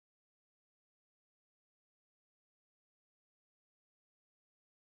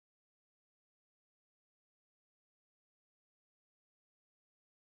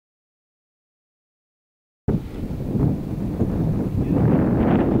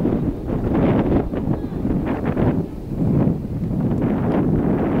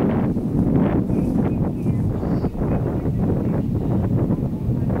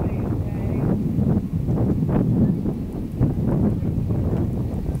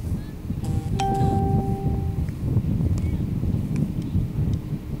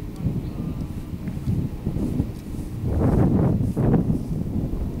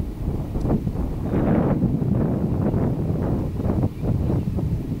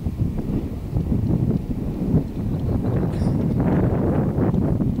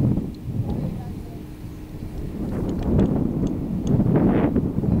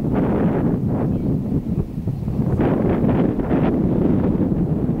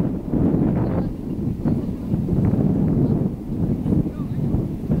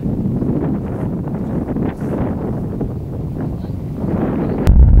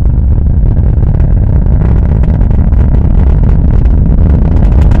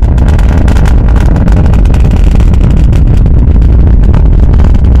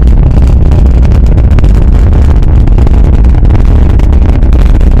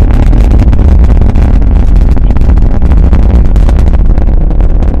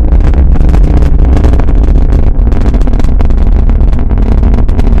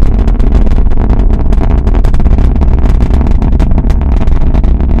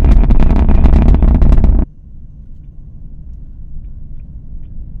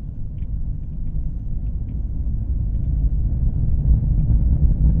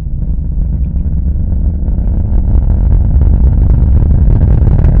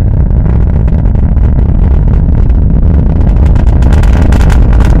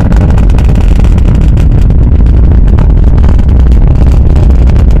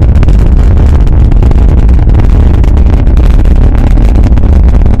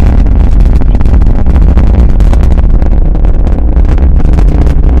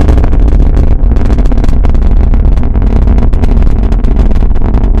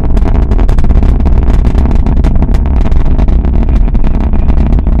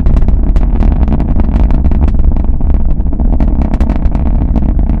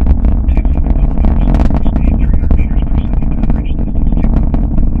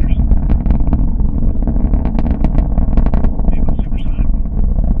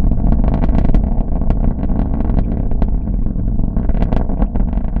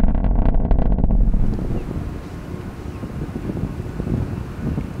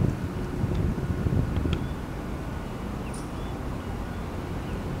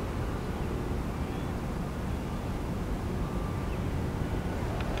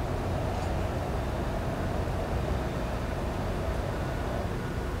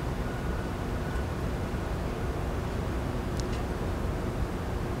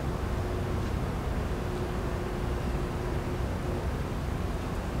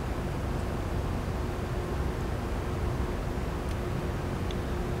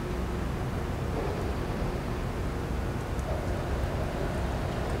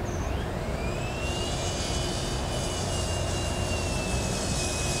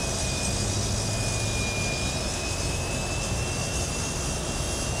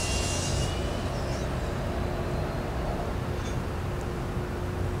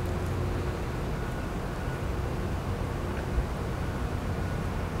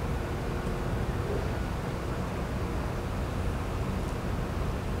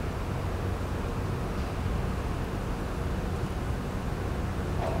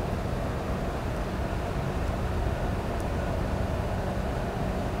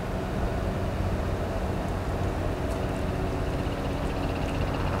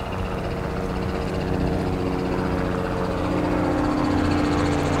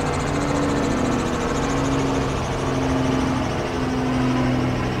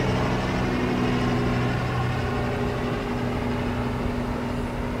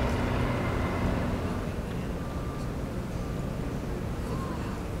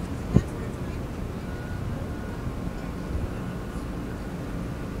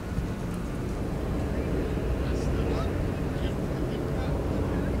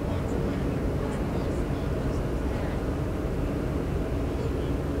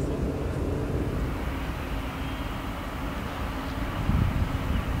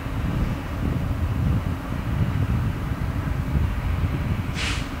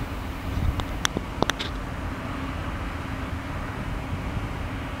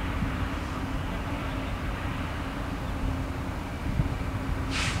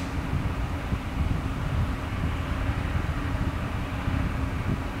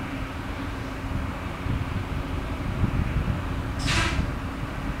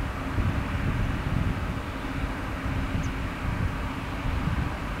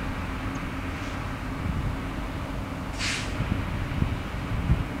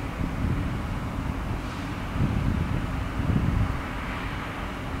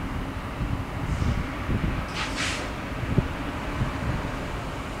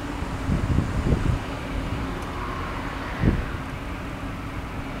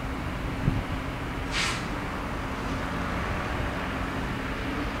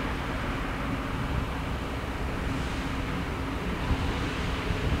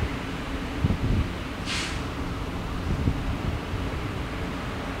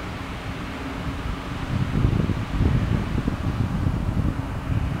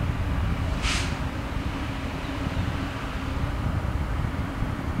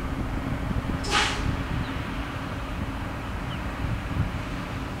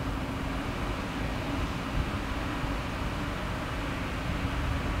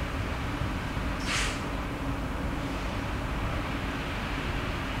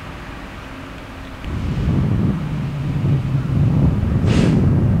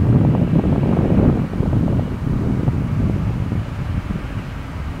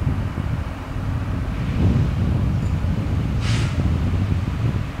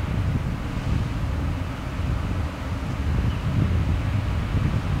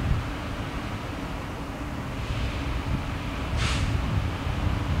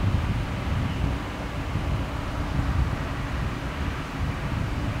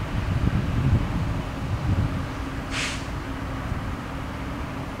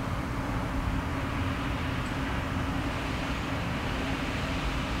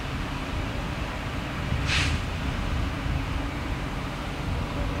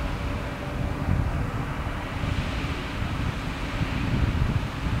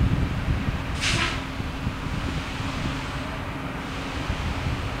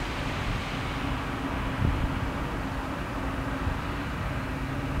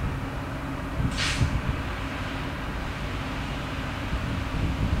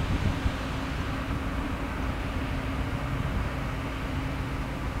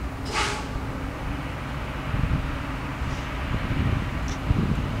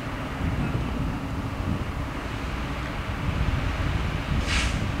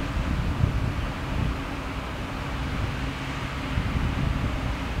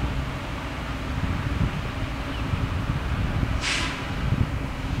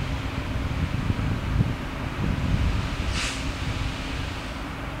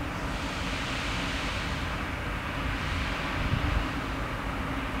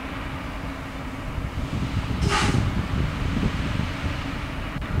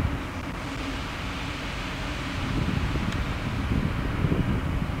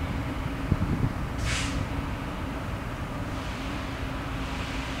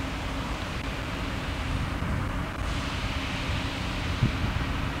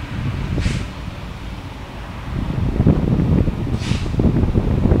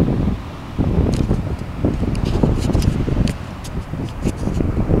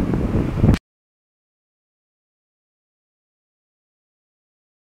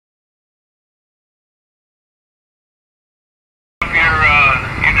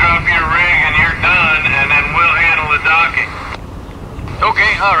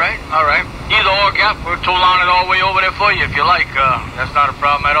All right. Either or, Cap. We'll tool on it all the way over there for you if you like. That's not a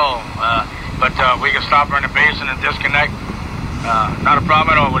problem at all. But we can stop her in the basin and disconnect. Not a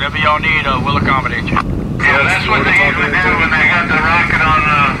problem at all. Whatever y'all need, we'll accommodate you. Yeah, that's what they usually do when they got the rocket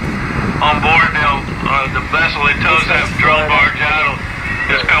on board. They'll the vessel that tows that drone barge out will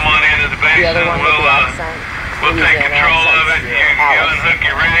just come on into the basin. We'll take control of it. You unhook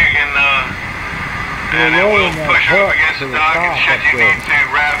your rig and then we'll push her up against the dock, and should you need to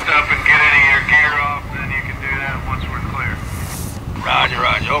raft up and get any of your gear off, then you can do that once we're clear. Roger,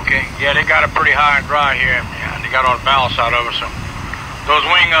 roger. Okay. Yeah, they got it pretty high and dry here. Yeah, they got all the ballast out of it, so those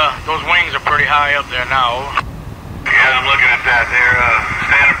wings are pretty high up there now. Yeah, I'm looking at that. They're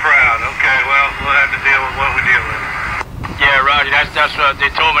standing proud. Okay, well, we'll have to deal with what we deal with. Yeah, roger. That's they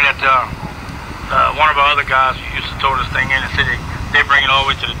told me that one of our other guys used to tow this thing in and said they bring it all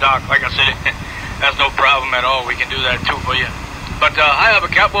the way to the dock. Like I said. That's no problem at all. We can do that too for you. But I have a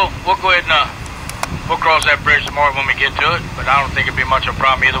Cap. We'll go ahead and we'll cross that bridge tomorrow when we get to it. But I don't think it'd be much of a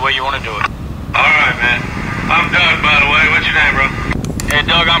problem either way you want to do it. All right, man. I'm Doug, by the way. What's your name, bro? Hey,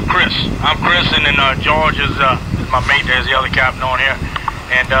 Doug. I'm Chris. And then George is my mate. There's the other captain on here.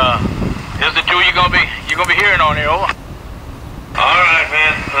 And there's the two you're gonna be hearing on here. Over. All right,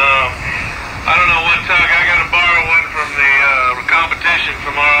 man. I don't know what tug. I got to borrow one from the competition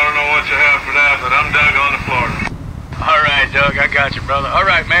tomorrow. I don't know what you have for that, but I'm Doug on the floor. All right, Doug. I got you, brother. All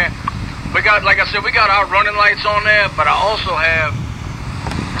right, man. We got, like I said, we got our running lights on there, but I also have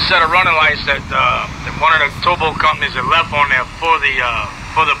a set of running lights that one of the towboat companies that left on there for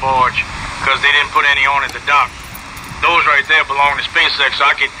the barge because they didn't put any on at the dock. Those right there belong to SpaceX. So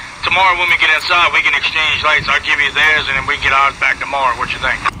tomorrow when we get inside, we can exchange lights. I'll give you theirs, and then we get ours back tomorrow. What you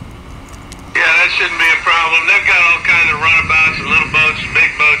think? Yeah, that shouldn't be a problem. They've got all kinds of runabouts and little boats,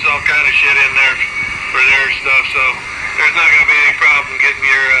 big boats, all kind of shit in there for their stuff, so there's not going to be any problem getting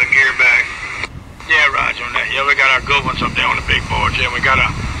your gear back. Yeah, roger on that. Yeah, we got our good ones up there on the big board. Yeah, we got our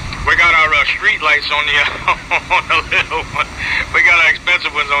street lights on the on the little one. We got our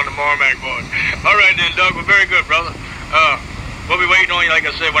expensive ones on the Marmac board. All right then, Doug. We're very good, brother. We'll be waiting on you. Like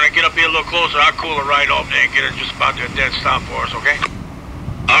I said, when I get up here a little closer, I'll cool her right off there and get her just about to a dead stop for us. Okay?